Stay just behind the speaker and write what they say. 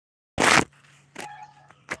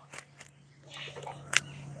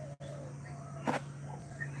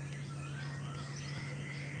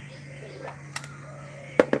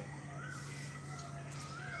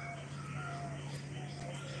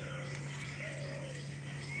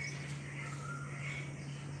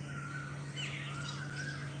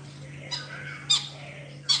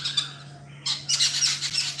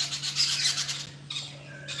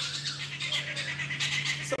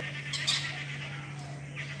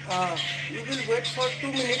You will wait for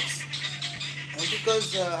 2 minutes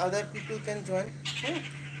because other people can join. Hmm.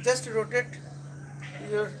 Just rotate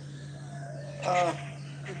your, uh,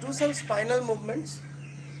 do some spinal movements.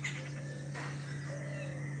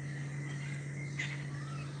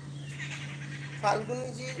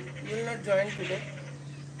 Falguni ji will not join today.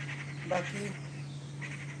 Baki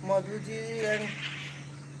Madhu ji and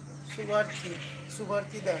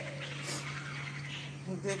Subharti da,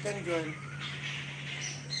 they can join.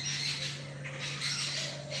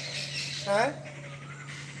 Huh?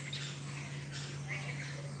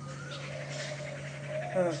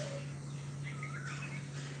 Huh.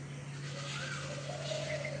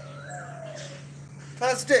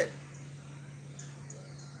 Thursday.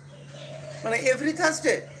 Every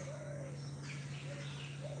Thursday.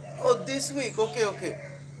 Oh, this week. Okay, okay.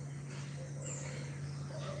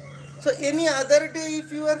 So any other day,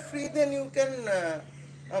 if you are free, then you can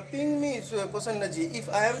ping me, Prasanna ji. If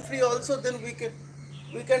I am free also, then we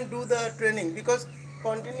can do the training because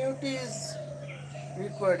continuity is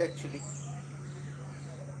required actually.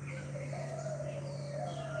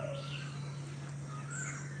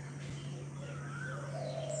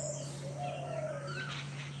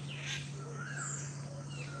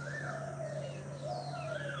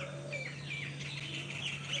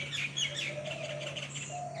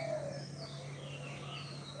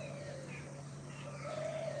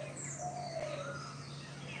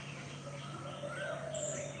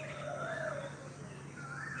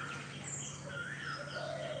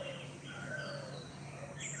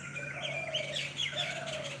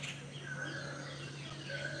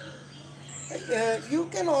 You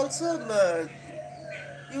can also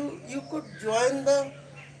you could join the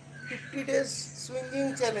 50 days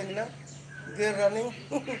swinging challenge, na? They're running.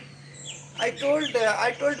 I told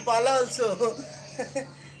Bala also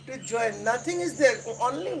to join. Nothing is there.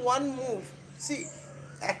 Only one move. See,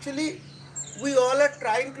 actually, we all are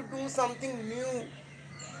trying to do something new,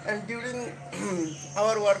 and during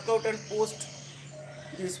our workout and post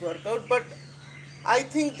this workout. But I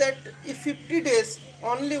think that if 50 days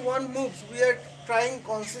only one moves, we are trying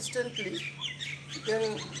consistently,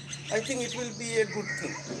 then I think it will be a good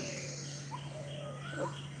thing.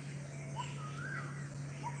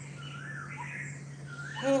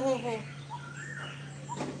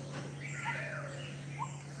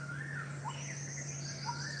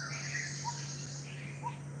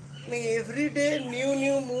 Every day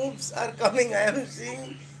new moves are coming. I am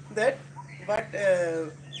seeing that, but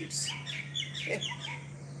it's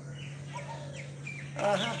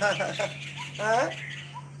huh?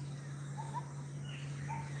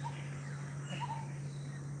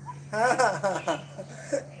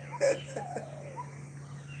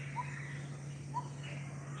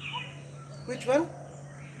 Which one?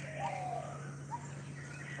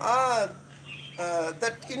 Ah,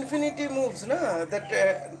 that infinity moves, na? That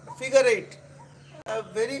figure eight. A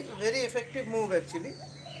very effective move actually.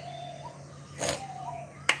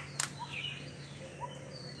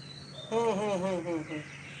 Hmm.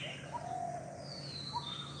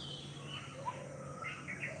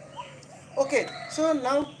 Okay, so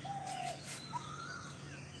now,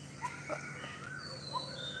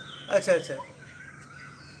 acha acha,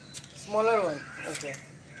 smaller one. Okay.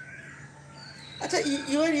 Acha,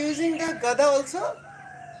 you are using the gada also?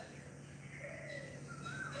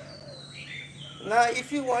 Now,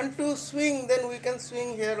 if you want to swing, then we can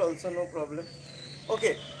swing here also, no problem.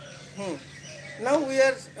 Okay. Hmm. Now we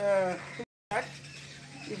are start.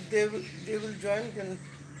 If they will join, then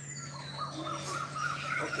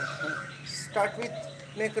okay. Start with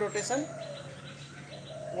neck rotation.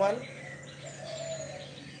 1,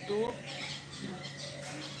 2,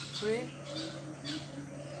 3,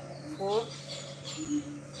 4,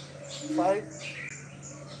 5,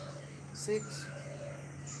 6,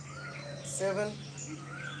 7,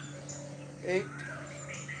 8,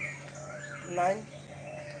 9,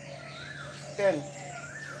 10.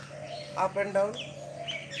 Up and down.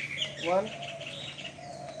 1,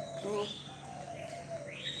 2,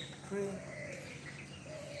 3,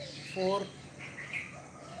 4,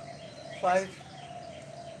 5,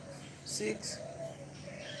 6,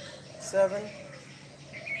 7,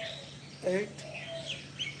 8,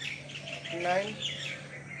 9,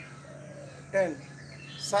 10.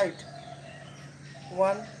 Side.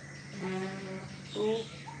 1, 2,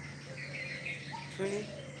 3,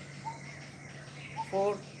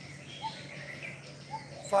 4,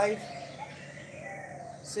 5,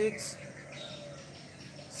 6,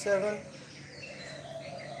 7,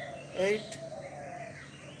 8,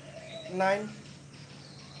 9,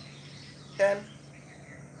 10.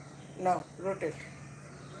 Now rotate.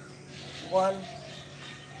 1,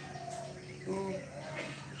 2,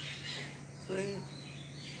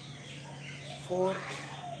 4,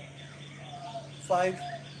 5,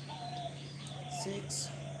 6,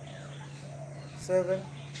 7,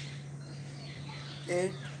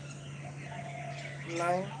 8,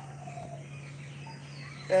 9,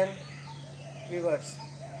 10. Reverse.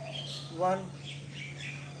 1,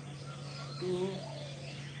 2,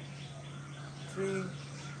 3,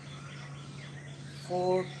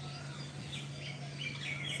 4,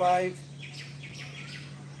 5,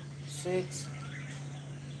 6,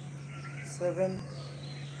 7,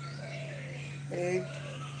 8,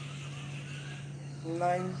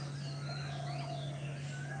 9,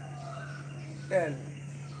 10.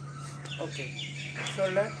 Okay.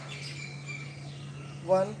 Shoulder.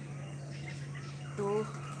 1, 2,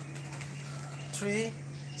 3.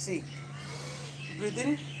 See. Breathe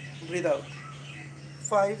in, breathe out.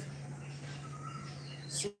 5,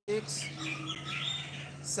 6,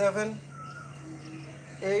 7,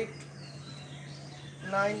 8,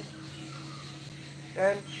 9,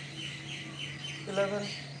 10, 11,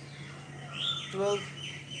 12,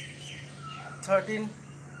 13,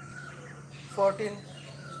 14,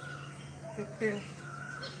 15,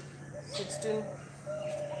 16,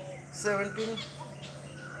 17,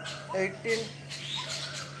 18,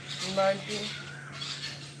 19,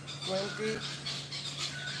 20,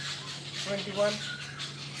 21,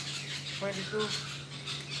 22,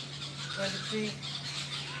 23,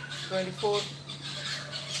 24,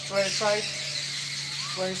 25,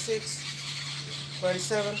 26,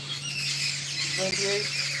 27, 28,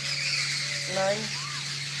 9,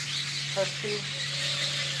 30,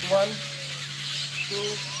 1,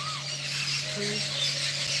 2, 3,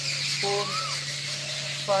 4,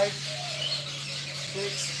 5,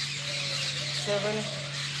 6, 7,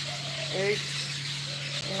 8,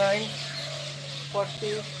 9,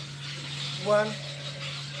 40, 1,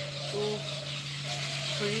 2,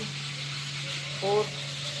 3, 4,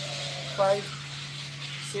 5,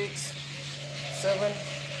 6, 7,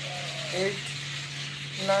 8,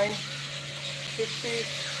 9, 50,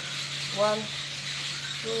 1,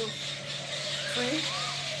 2, 3,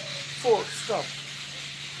 4. Stop.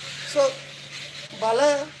 So,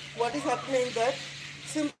 Bala, what is happening that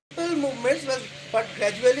simple movements, but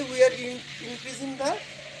gradually we are increasing the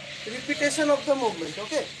repetition of the movement.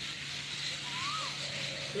 Okay.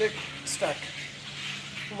 Let's start.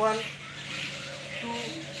 1, 2,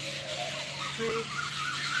 3,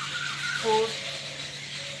 4.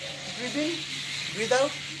 Breathe in, breathe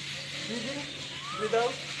out, breathe in, breathe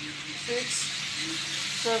out. 6,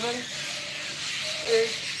 7, 8,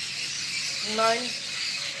 9,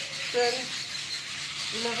 10,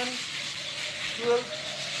 11, 12,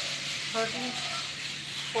 13,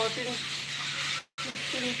 14,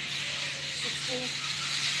 15, 16,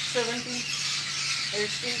 17,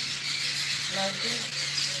 18, 19,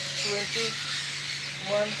 20,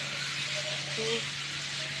 1, 2,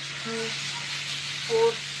 3,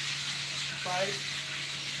 4, 5,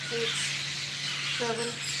 6,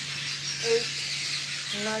 7, 8,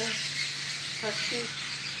 9, 30,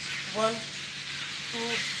 1, 2,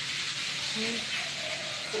 3,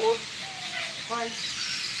 4, 5,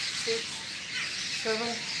 6,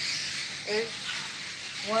 7, 8,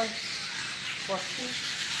 1, 40,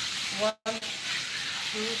 1,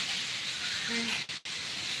 2, 3,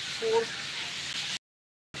 4,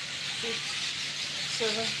 6,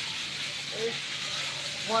 7, 8,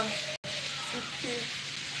 1, 50,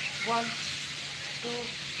 1, 2,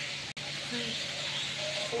 3,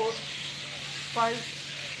 4, 5,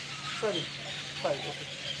 sorry, 5, okay,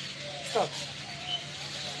 stop.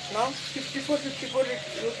 Now 54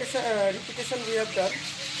 repetition we have done.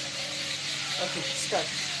 Okay, start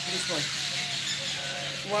this one.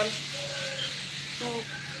 1, 2,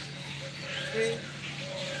 3,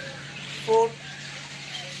 4,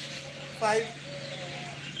 5,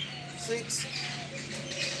 6,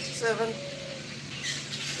 7,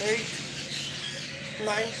 8,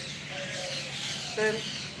 9, 10,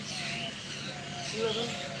 11,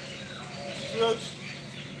 12,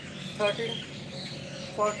 13,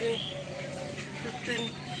 14,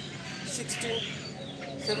 15, 16,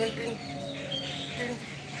 17, 18,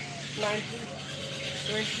 19,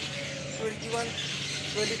 20, 21,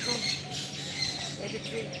 22,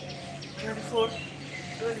 23, 24,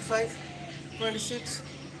 25, 26,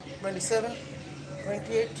 27,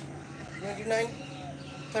 28, 29,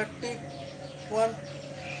 30, 1,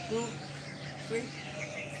 2, 3,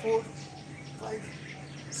 4, 5,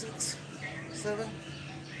 6, 7,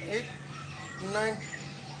 8, 9,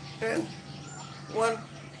 10, 1,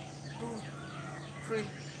 2, 3,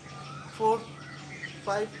 4,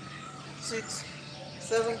 5, 6,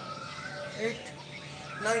 7, 8,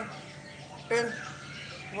 9, 10,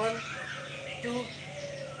 1, 2,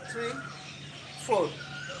 3, 4.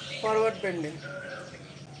 Forward bending.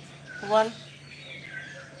 1,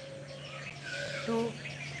 2,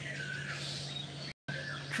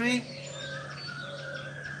 3,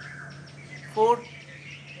 4,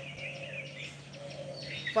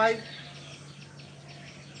 5,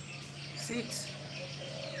 6,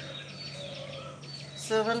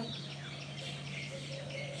 7,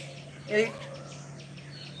 8,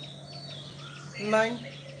 9,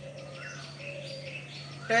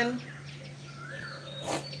 10,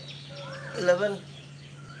 11,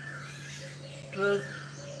 12,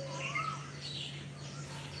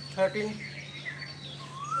 13,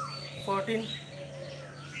 14,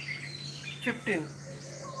 15.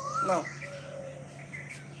 Now,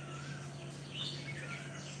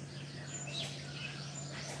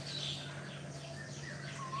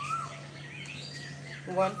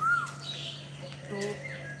 1, 2,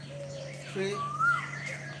 3,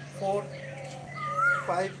 4,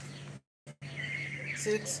 5,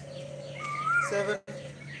 6, 7,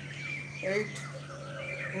 8,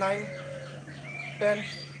 9, 10,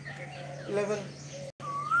 11,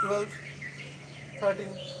 12, 13,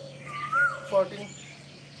 14,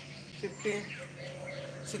 15,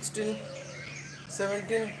 16,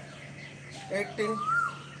 17, 18,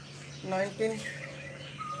 19,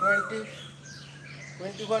 20,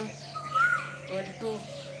 21, 22,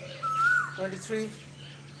 23,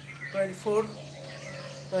 24,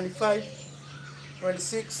 25,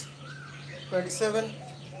 26, 27,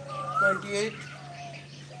 28,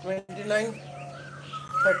 29,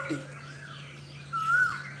 30.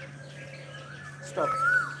 Stop.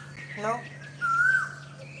 Now,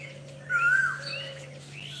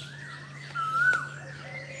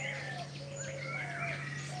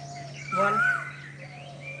 one,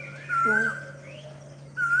 two,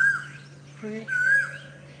 three,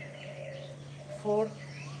 4,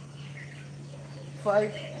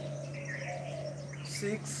 5,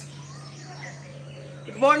 6.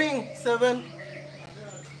 Good morning. 7.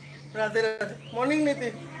 Radhe Radhe. Morning,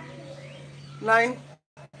 Niti. 9,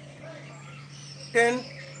 10,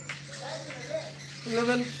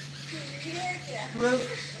 11, 12,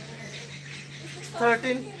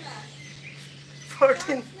 13,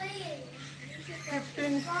 14,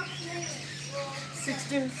 15,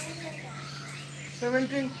 16,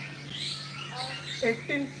 17,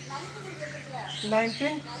 18,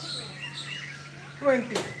 19,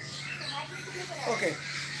 20. Okay.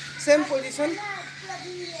 Same position.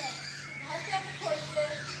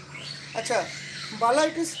 Acha. Bala,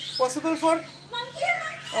 it is possible for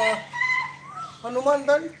Hanuman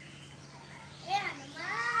Dand?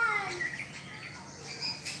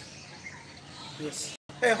 Yes.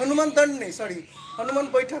 Hey, Hanuman Dand nahi, sorry. Hanuman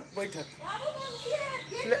Baitak, Baitak.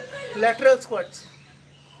 Lateral squats.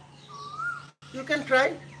 You can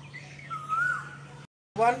try.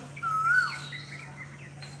 1.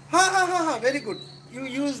 Very good. You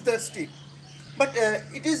use the stick. But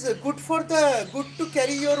it is good to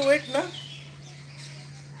carry your weight, na?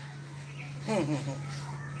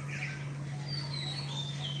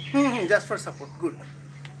 Just for support. Good.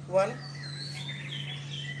 1,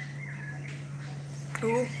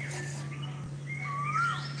 2,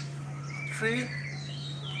 3,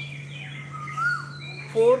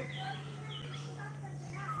 4,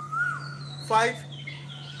 5,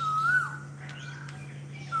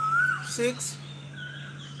 6,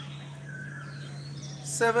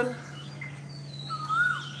 7,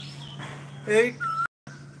 8,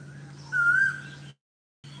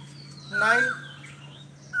 9,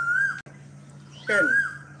 10.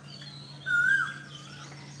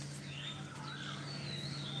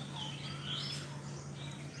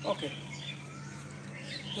 Okay.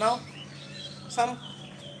 Now some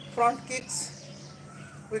front kicks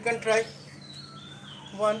we can try.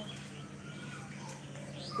 1,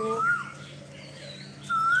 2,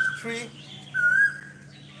 3,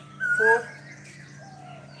 4,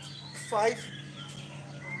 5,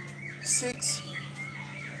 6,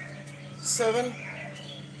 7,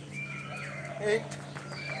 8,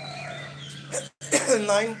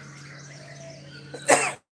 9,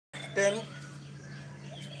 10,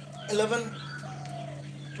 11,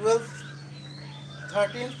 12,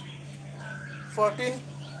 13, 14,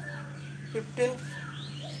 15,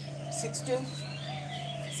 16,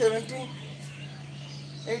 17,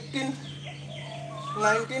 18,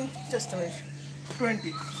 19, just a minute,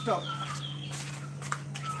 20. Stop.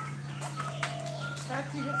 Start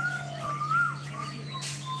here.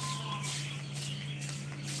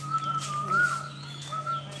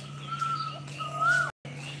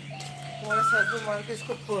 तुम्हारे साथ जो मार के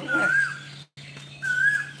इसको तोड़ना है.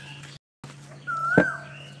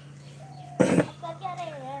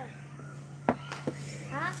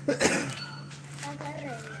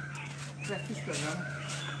 Practice कर रहा हूँ,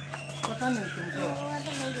 पता नहीं तुमको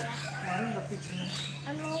मारूंगा पीछे में।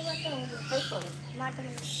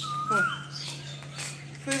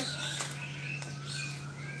 फिर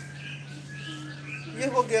ये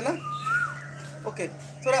हो गया ना। ओके,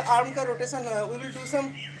 थोड़ा आर्म का rotation, we will do some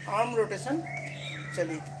arm rotation.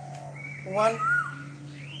 चलिए 1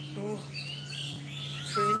 2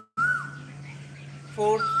 3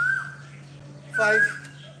 4 5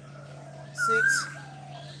 6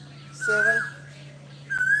 7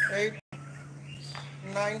 8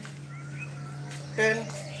 9 10,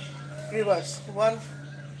 reverse 1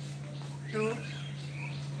 2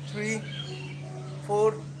 3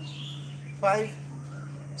 4 5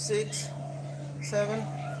 6 7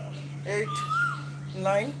 8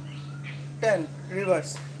 9 10,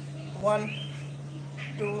 reverse 1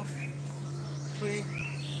 2 3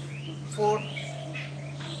 4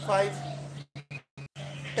 5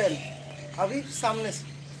 10। अभी सामने से,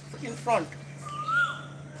 in front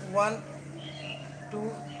 1 2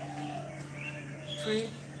 3,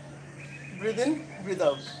 breathe in, breathe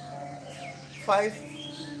out, 5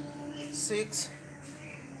 6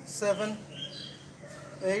 7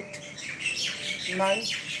 8 9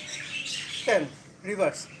 10,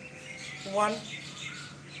 reverse 1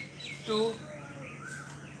 2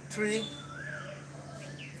 3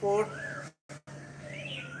 4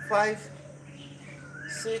 5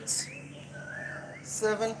 6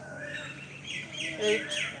 7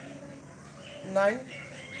 8 9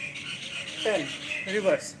 10,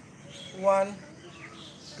 reverse 1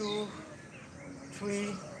 2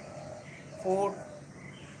 3 4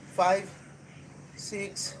 5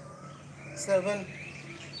 6 7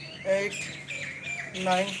 8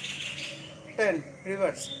 9 10,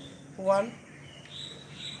 reverse 1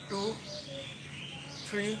 2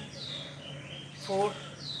 3 4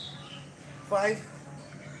 5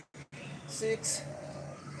 6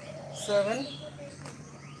 7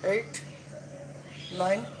 8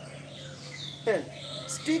 9 10.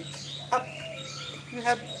 Stick up. You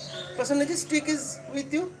have Prasannaji, stick is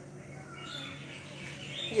with you.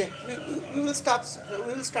 Yeah, we will stop.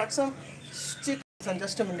 We will start some stick in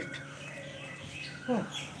just a minute.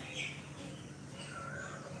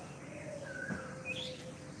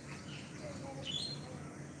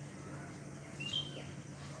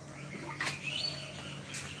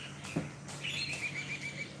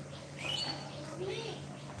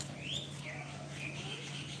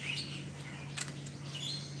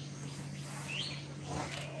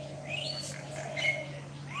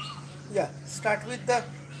 Yeah, start with the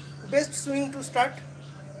best swing to start.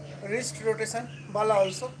 Wrist rotation, bala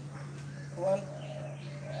also. 1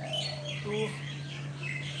 2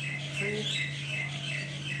 3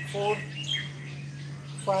 4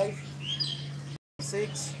 5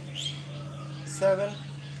 6 7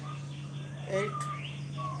 8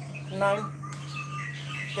 9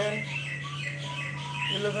 10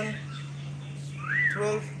 11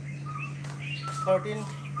 12 13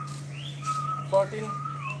 14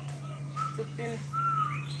 15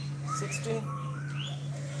 16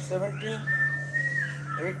 17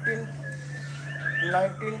 18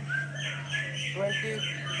 19 20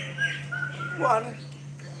 1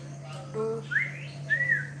 2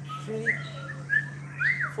 3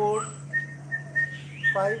 4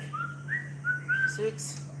 5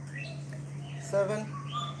 6 7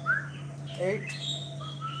 8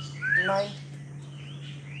 9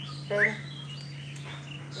 10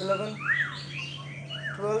 11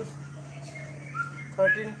 12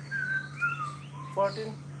 13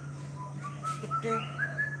 14 15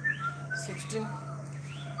 16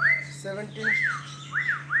 17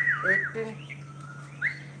 18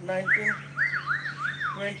 19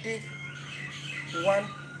 20 1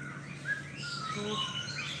 2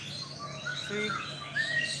 3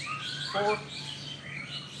 4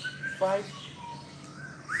 5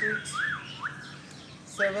 6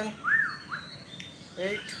 7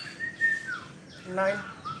 8 9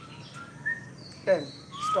 10.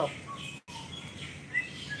 Stop.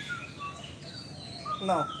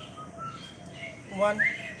 Now 1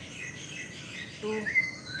 2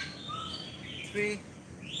 3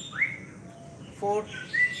 4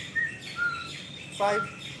 5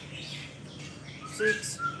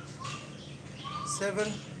 6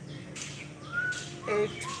 7 8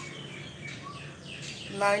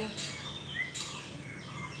 9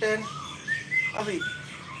 10. अभी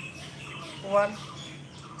 1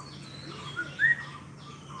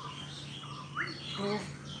 2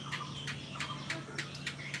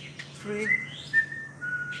 3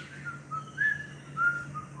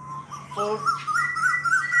 4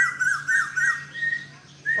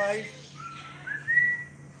 5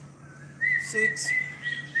 6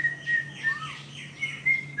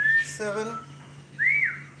 7,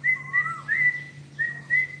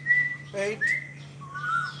 8,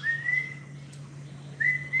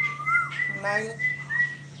 9,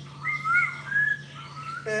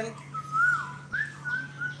 10,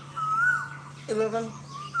 11,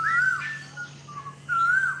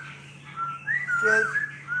 12,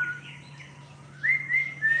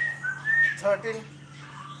 13,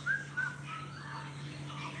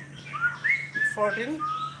 14,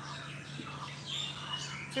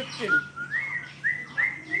 15.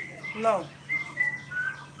 Now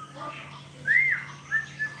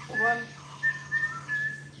 1,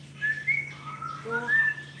 2,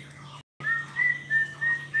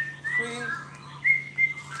 3,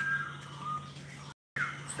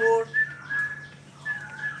 4,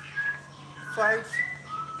 5,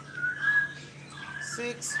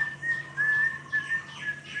 6,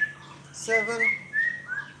 7,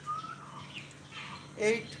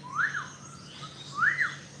 8,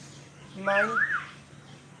 9,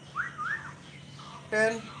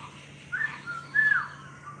 10,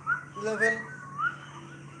 11,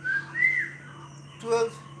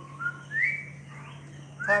 12,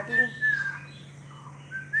 13,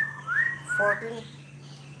 14,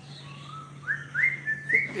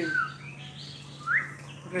 15.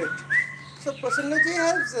 Great. So Prasannaji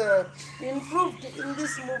has improved in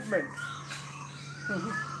this movement.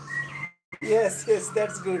 Yes, yes,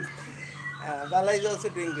 that's good. Bala is also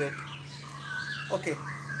doing great. Okay.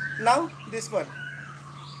 Now this one.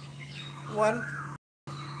 1,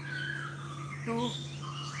 2,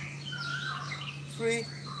 3,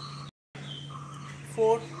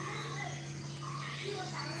 4,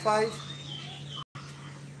 5,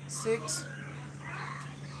 6,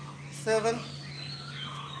 7,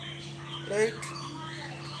 8,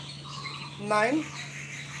 9,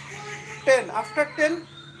 10. After 10,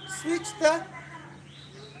 switch the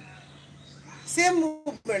same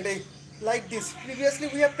movement like this. Previously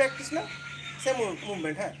we have practiced now. Same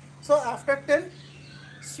movement. Huh? So after 10,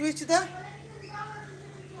 switch the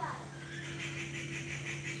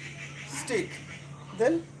stick.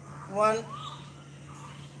 Then 1,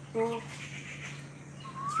 2,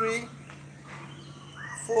 3,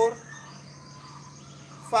 4,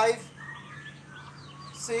 5,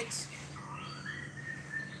 6,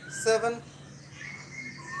 7,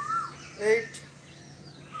 8,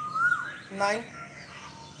 9,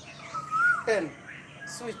 10.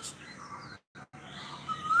 Switch.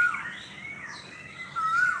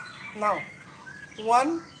 Now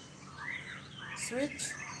 1,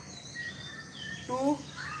 switch, 2,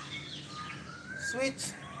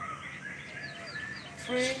 switch,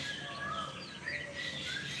 3,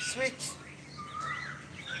 switch,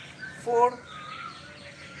 4,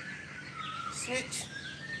 switch,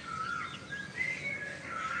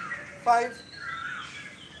 5,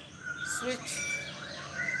 switch,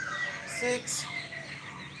 6,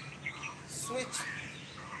 switch,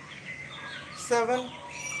 7,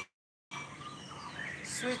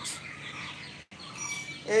 switch,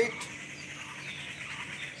 8,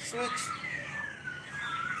 switch,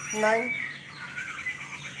 9,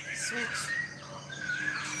 switch,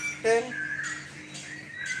 10,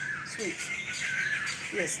 switch.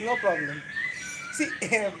 Yes, no problem. See,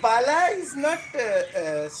 Bala is not,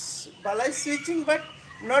 Bala is switching but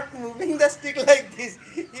not moving the stick like this.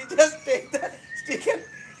 He just take the stick and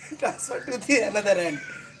transfer to the another hand.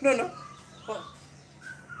 No, no. Oh.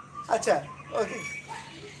 Acha, okay.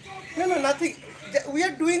 No, no, nothing. We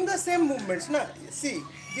are doing the same movements, na? See,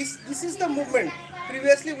 this is the movement.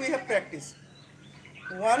 Previously we have practiced.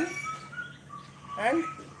 1 and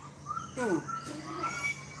 2.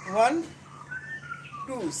 1,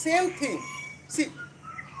 2. Same thing. See,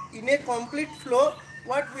 in a complete flow,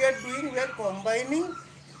 what we are doing, we are combining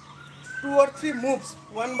 2 or 3 moves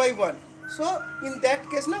one by one. So in that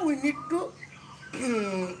case, now we need to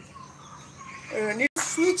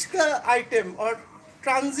switch the item or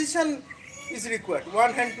transition is required,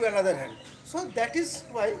 one hand to another hand. So that is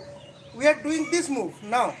why we are doing this move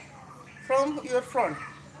now from your front.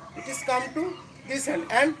 It is come to this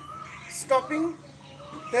hand and stopping,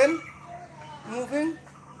 then moving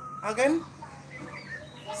again,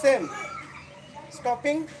 same,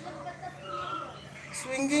 stopping,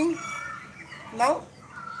 swinging, now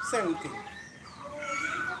same thing.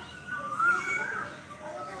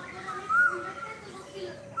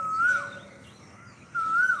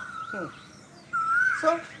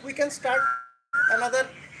 So we can start another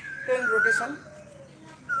 10 rotation.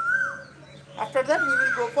 After that we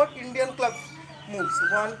will go for Indian club moves.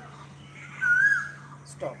 1,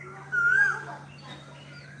 stop,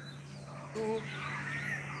 2,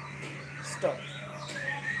 stop,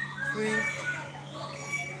 3,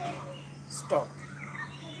 stop,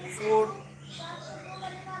 4,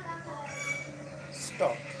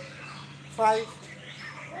 stop. 5,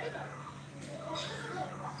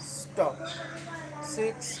 stop.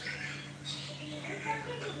 6,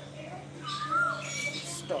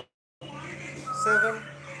 stop. 7,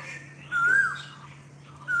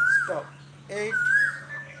 stop. 8,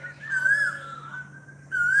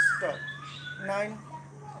 stop. 9,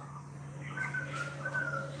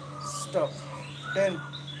 stop. 10,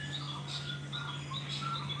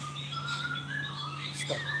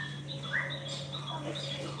 stop.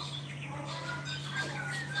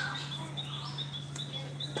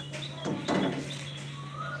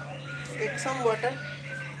 Take some water.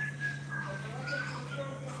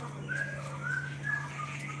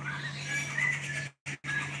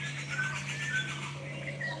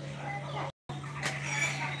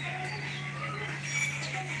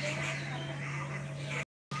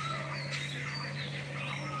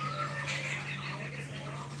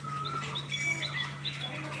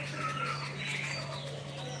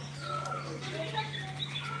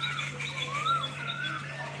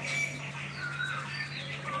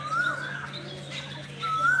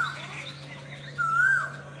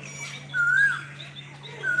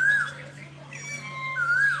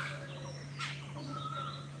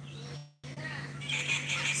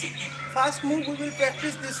 Fast move we will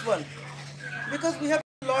practice this one because we have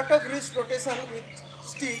a lot of wrist rotation with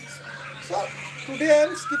sticks. So today I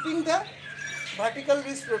am skipping the vertical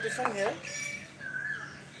wrist rotation here.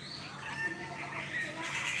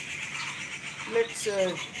 Let's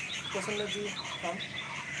Prasanna ji come.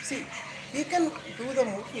 See, he can do the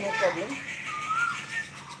move, no problem.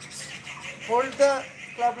 Hold the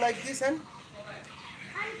club like this and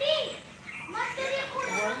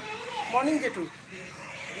one. Morning Jetu.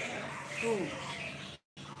 2,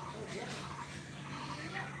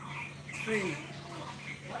 3,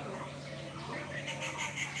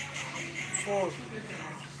 4,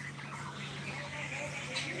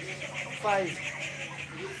 5,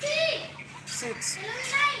 6.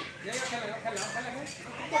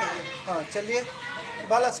 हाँ चलिए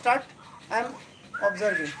बाला start. I am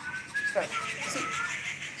observing. Start. See,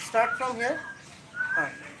 start from here. हाँ.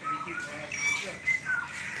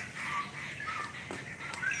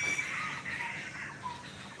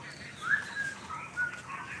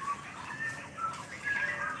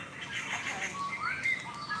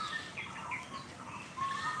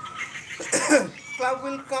 Club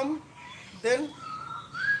will come, then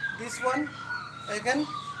this one again,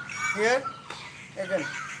 here again.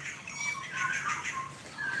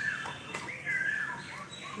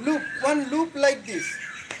 Loop, one loop like this.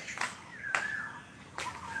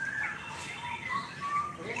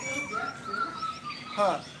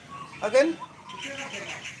 हाँ, again.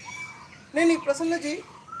 नहीं प्रसन्न जी,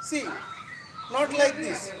 see, not like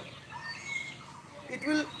this. It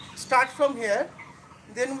will start from here,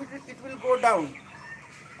 then it will go down,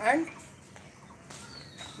 and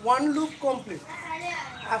one loop complete.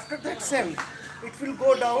 After that same, it will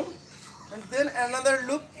go down, and then another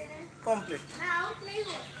loop complete.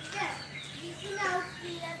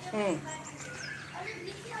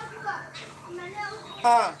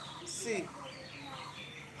 हाँ, see,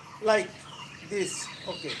 like this.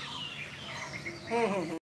 Okay.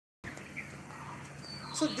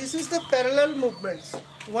 So this is the parallel movements.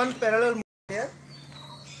 One parallel movement here.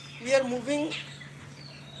 We are moving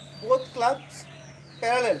both clubs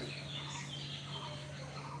parallelly.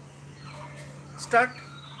 Start.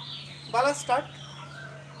 Bala, start.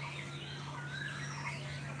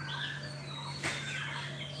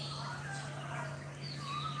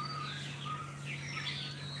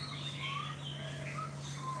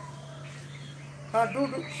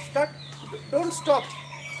 Do start. Don't stop.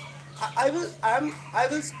 I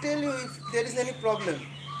will tell you if there is any problem.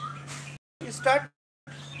 You start.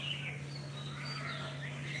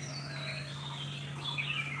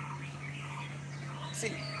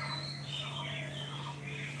 See.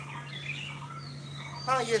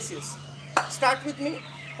 Yes. Start with me.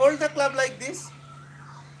 Hold the club like this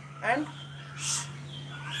and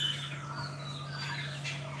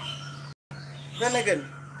then again.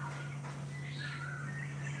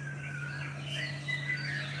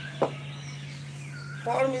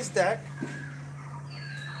 Form is that.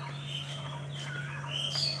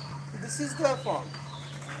 This is the form.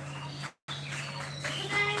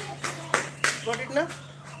 Got it now?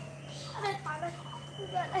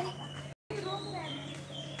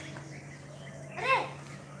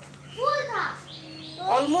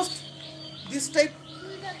 Almost this type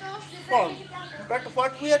form. But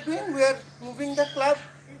what we are doing, we are moving the club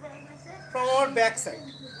from our back side.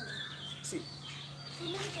 See.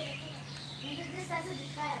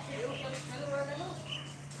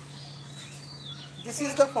 This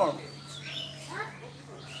is the form.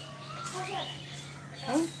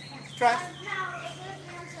 Try.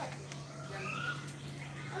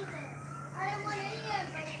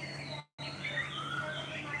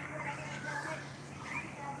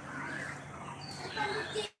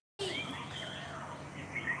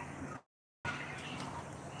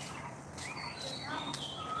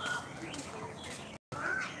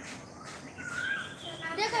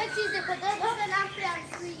 देखो एक चीज देखो उसका नाम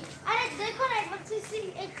प्रियांशी। अरे देखो ना एक बार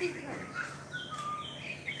एक चीज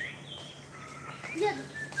ये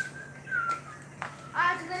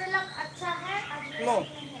आज मेरा लक अच्छा है। No.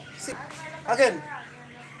 See. Again.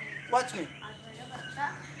 Watch me.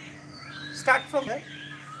 Start from here.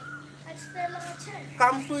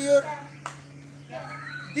 Come to your.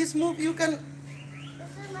 This move you can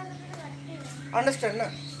understand, na?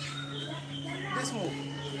 This move.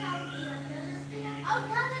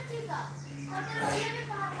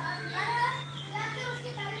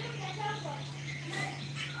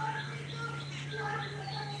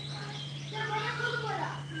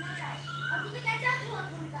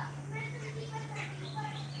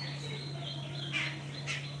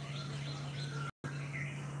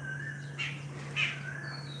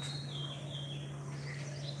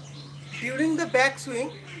 During the back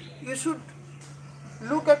swing, you should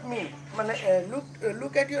look at me.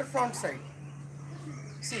 Look at your front side.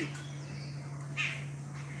 See.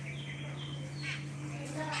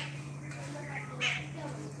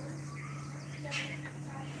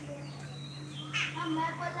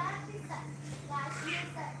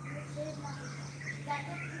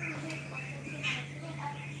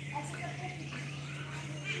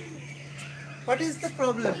 What is the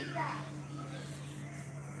problem?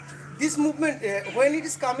 This movement, when it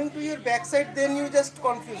is coming to your backside, then you just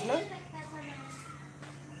confuse, no?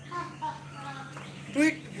 Do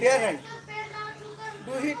it bare hand.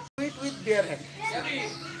 Do it with bare hand.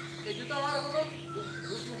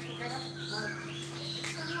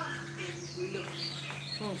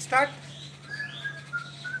 Start.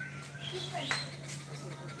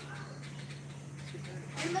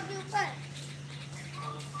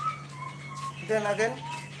 Then again.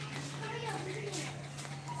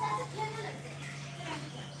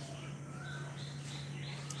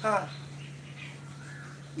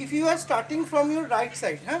 If you are starting from your right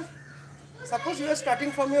side, suppose you are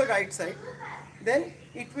starting from your right side, then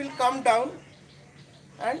it will come down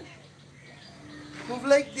and move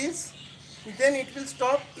like this, then it will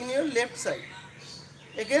stop in your left side.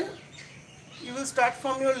 Again, you will start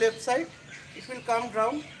from your left side, it will come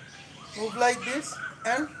down, move like this,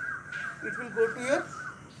 and it will go to your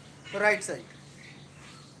right side.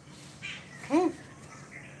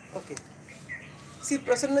 Okay. See,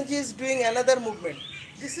 Prasanna ji is doing another movement.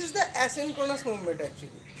 This is the asynchronous movement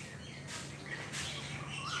actually.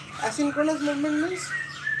 Asynchronous movement means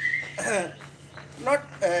not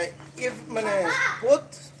if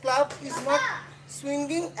both club is not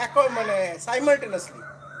swinging simultaneously.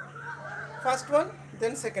 First one,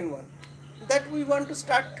 then second one. That we want to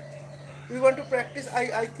start. We want to practice.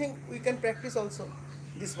 I think we can practice also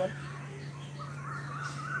this one.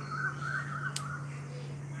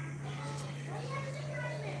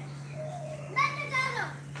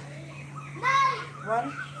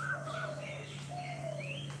 One,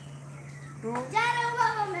 two,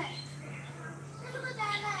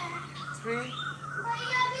 three,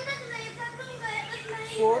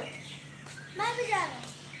 4,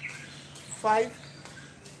 5,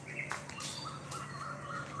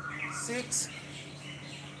 6,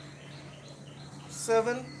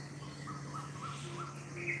 7,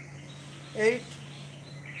 8,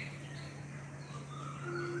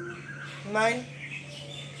 9,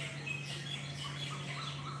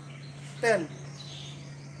 10.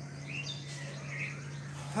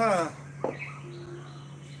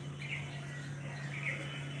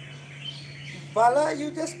 Bala,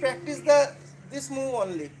 you just practice this move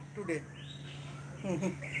only today.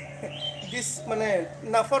 This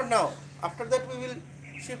now for now. After that we will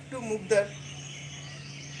shift to Mugdar.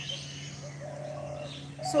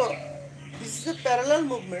 So this is a parallel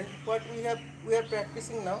movement. What we are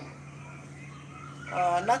practicing now.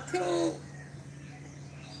 Nothing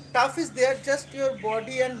tough is there. Just your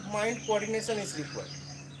body and mind coordination is required.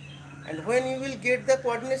 And when you will get the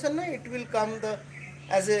coordination, it will come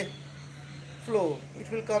as a flow. It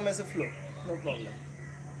will come as a flow. No problem.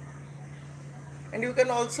 And you can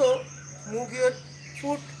also move your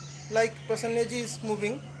foot like Prasanna ji is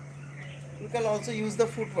moving. You can also use the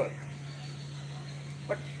footwork.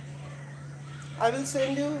 But I will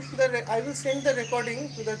send the recording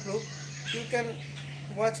to the group. You can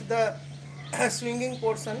watch the swinging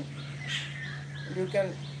portion. You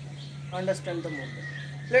can understand the movement.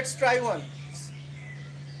 Let's try one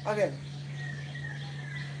again.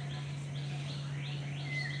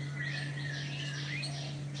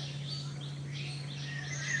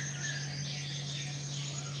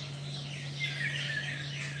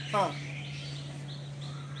 Huh.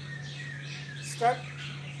 Start.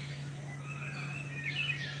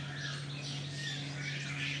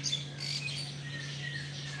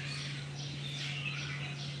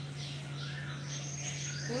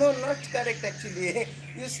 No, not correct actually.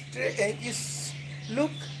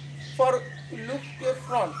 Look for look your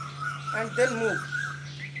front and then move.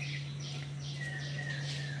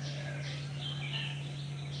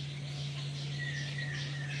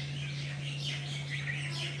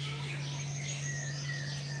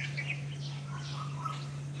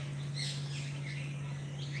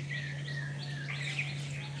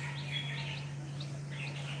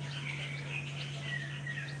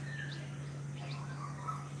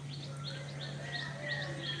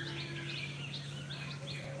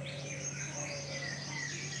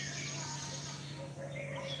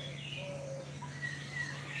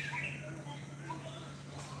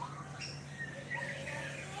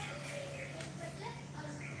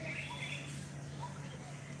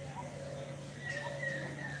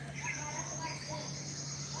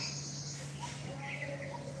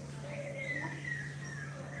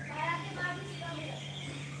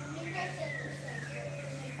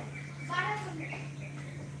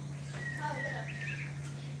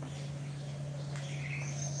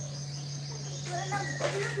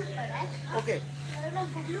 Okay.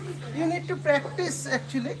 You need to practice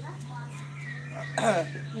actually.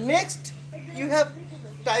 Next, you have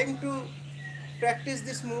time to practice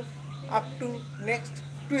this move up to next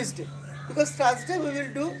Tuesday. Because Thursday we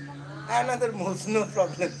will do another moves, no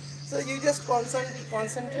problem. So you just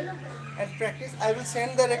concentrate and practice. I will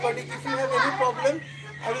send the recording. If you have any problem,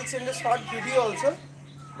 I will send a short video also.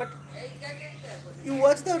 But you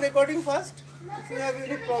watch the recording first. If you have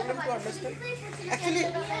any problem to understand. Actually,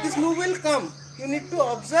 this move will come. You need to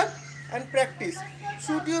observe and practice.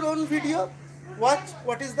 Shoot your own video. Watch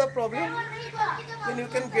what is the problem. Then you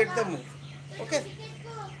can get the move. Okay?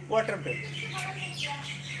 Water break.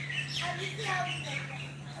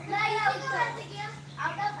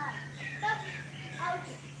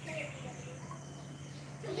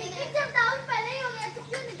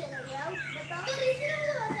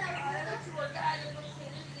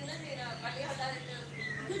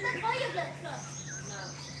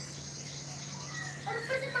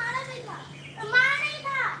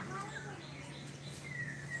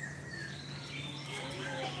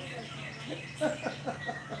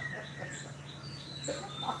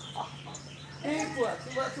 एक हुआ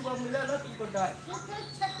सुबह सुबह मिला ना तुमको डाल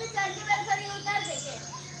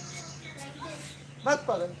मत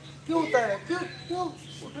पागल क्यों उतारा क्यों क्यों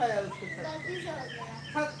उठाया उसको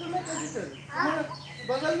छत तो मैं कैसे चलूं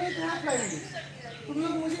बगल में कहाँ फ्लाइंग तुम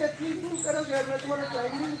लोग मुझे यकीन क्यों करोगे मैं तुम्हारा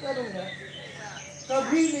फ्लाइंग करूंगा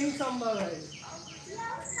कभी नहीं संभव है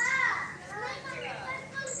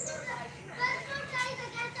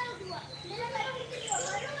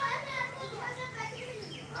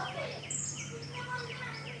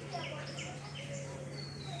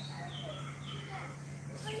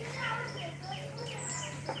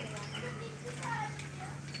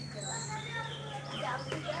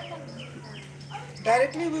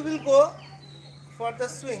Directly we will go for the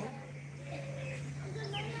swing.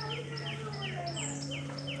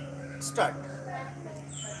 Start.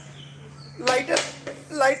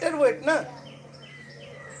 Lighter weight, na?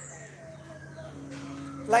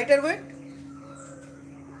 Lighter weight?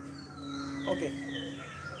 Okay.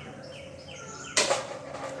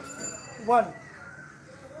 1.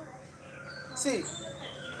 See.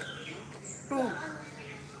 2.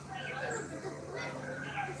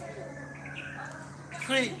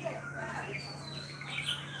 3.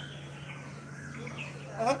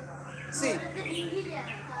 See.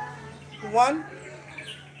 1,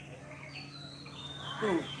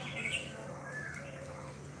 2,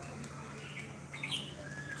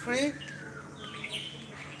 3,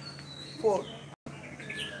 4.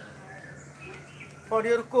 For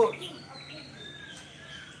your core.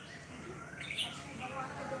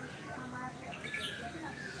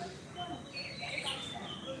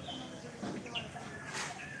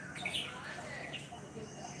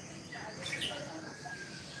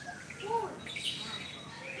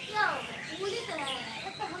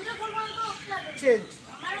 Change.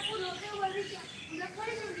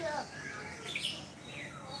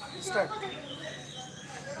 Start.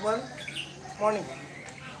 1. Morning.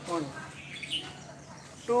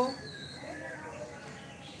 2.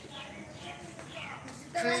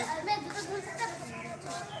 3.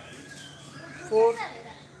 4,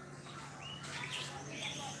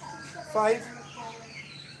 5,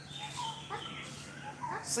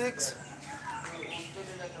 6,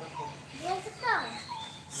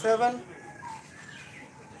 7,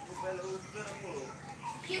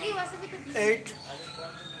 8,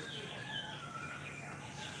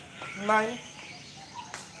 9,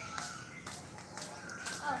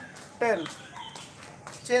 10.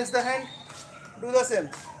 Change the hand. Do the same.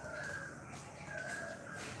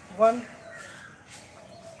 1,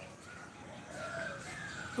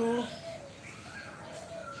 2,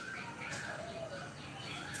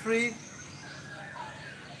 3,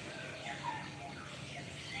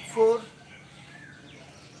 4,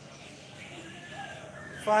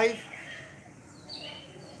 5,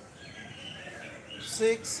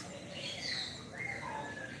 6,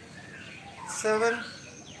 7,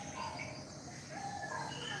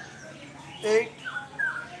 8,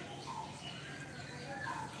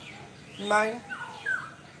 9,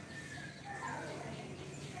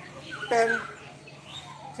 10.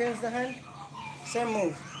 Change the hand. Same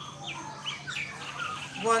move.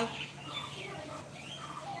 1,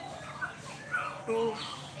 2,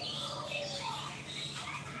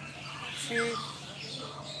 3,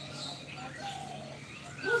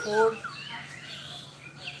 4,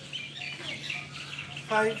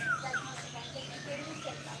 5,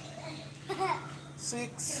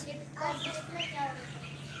 6,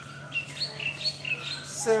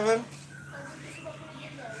 7,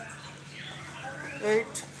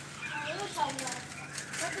 8,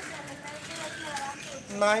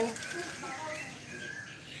 9,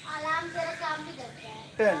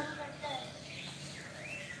 10.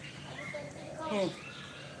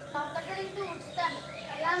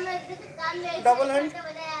 Double hand.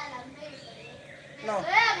 Now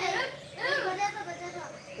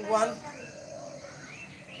 1,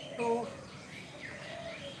 2,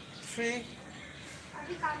 3,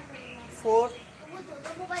 4,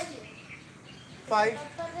 5,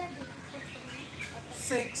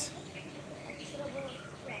 6,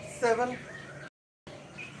 7,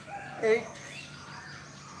 8,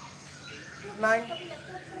 9,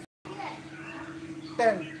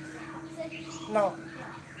 10. Now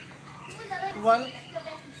 1,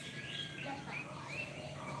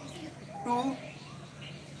 2,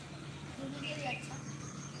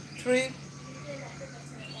 3,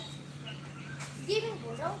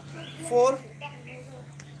 4,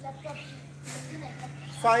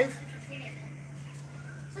 5,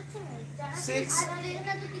 6,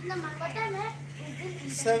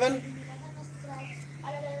 7,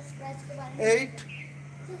 8,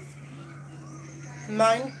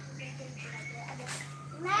 9,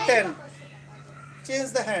 10.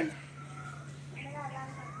 Change the hand.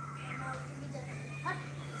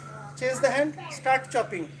 Change the hand. Start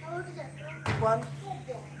chopping. 1,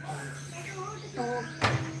 2,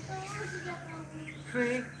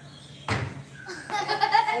 3,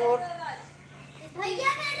 4,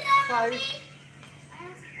 5,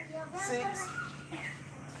 6,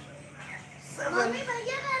 7,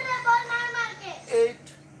 8,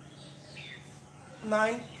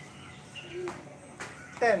 9,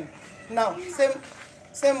 10. Now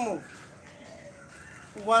same move.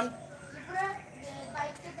 1,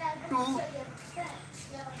 2,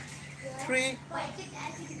 3,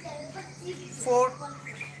 4,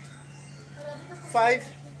 5,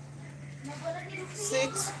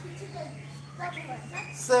 6,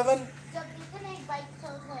 7,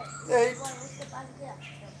 8,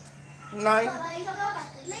 9,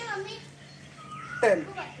 10.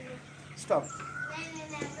 Stop.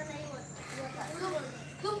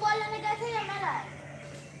 तुम बोलने कैसे है मेरा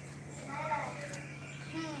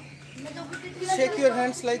Shake your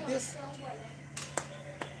hands like this.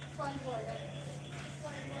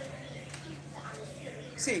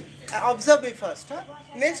 See, observe me first. Huh?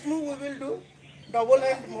 Next move we will do double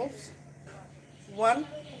hand moves. 1,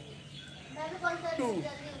 2,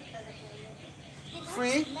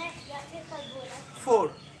 3,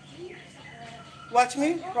 4. Watch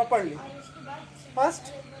me properly.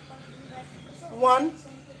 First, 1.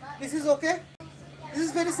 This is okay. This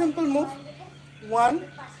is very simple move. 1,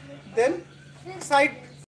 then side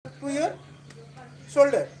to your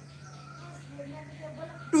shoulder.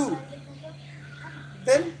 2,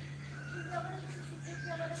 then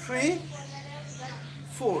 3,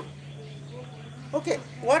 4. Okay,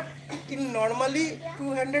 what in normally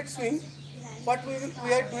two-handed swing, what we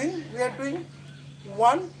are doing? We are doing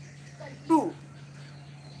 1, 2.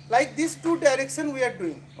 Like this two direction we are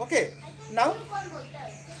doing. Okay, now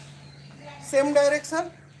same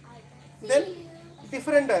direction, then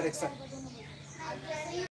different direction.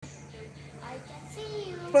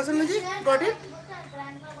 Prasanna ji, got it?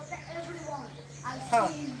 हाँ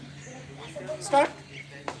start.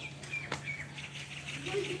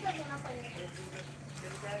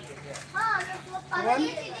 One,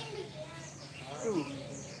 two.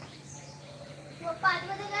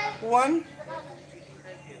 One,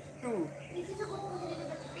 two.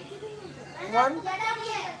 One,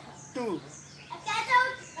 two.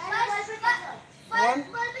 One,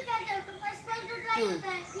 two.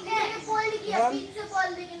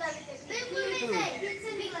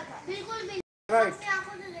 Right.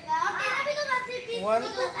 One,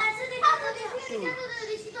 two.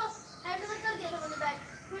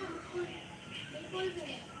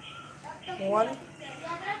 One,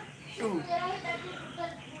 two,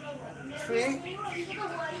 three,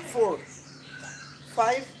 four,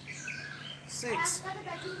 five, six,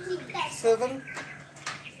 seven,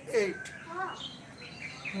 eight,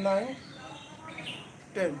 nine,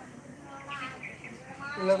 10,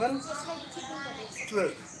 11,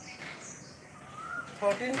 12,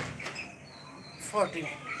 13, 14,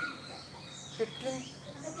 15,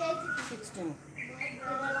 16,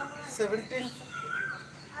 17,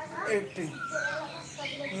 18,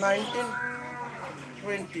 19,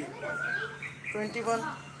 20, 21,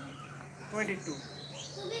 22,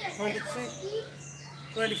 23,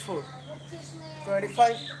 24,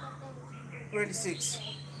 25, 26,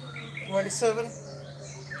 27,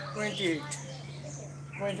 28,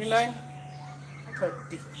 29,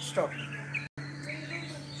 30. Stop.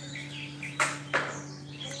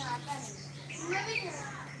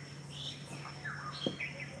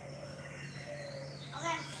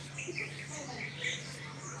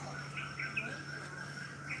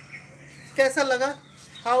 कैसा लगा?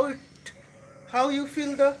 How you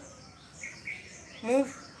feel the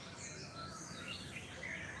move?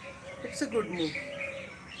 It's a good move.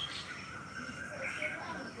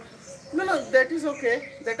 No, that is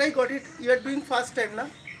okay. That I got it. You are doing first time now.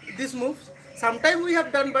 This move. Sometime we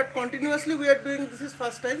have done, but continuously we are doing. This is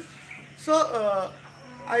first time. So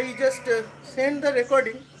I just send the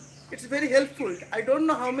recording. It's very helpful. I don't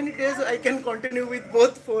know how many days I can continue with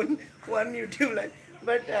both phone, one YouTube live,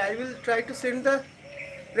 but I will try to send the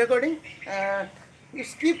recording. You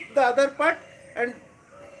skip the other part and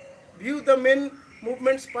view the main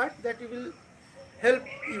movements part, that will help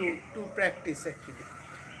you to practice actually.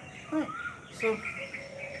 So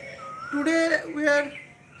today we are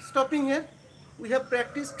stopping here. We have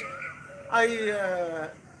practiced. I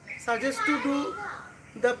suggest to do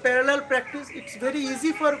the parallel practice. It's very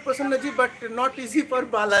easy for Prasannaji but not easy for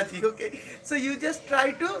Balaji. Okay, so you just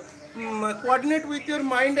try to coordinate with your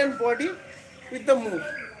mind and body with the move.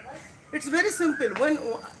 It's very simple. When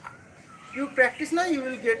you practice now, you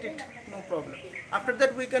will get it, no problem. After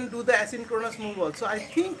that we can do the asynchronous move also. I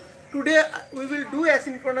think today we will do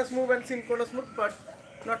asynchronous move and synchronous move, but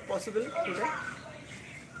not possible today.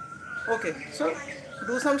 Okay, so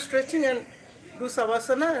do some stretching and do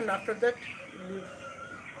savasana, and after that leave.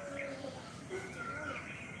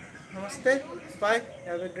 Namaste, bye,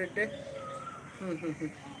 have a great day.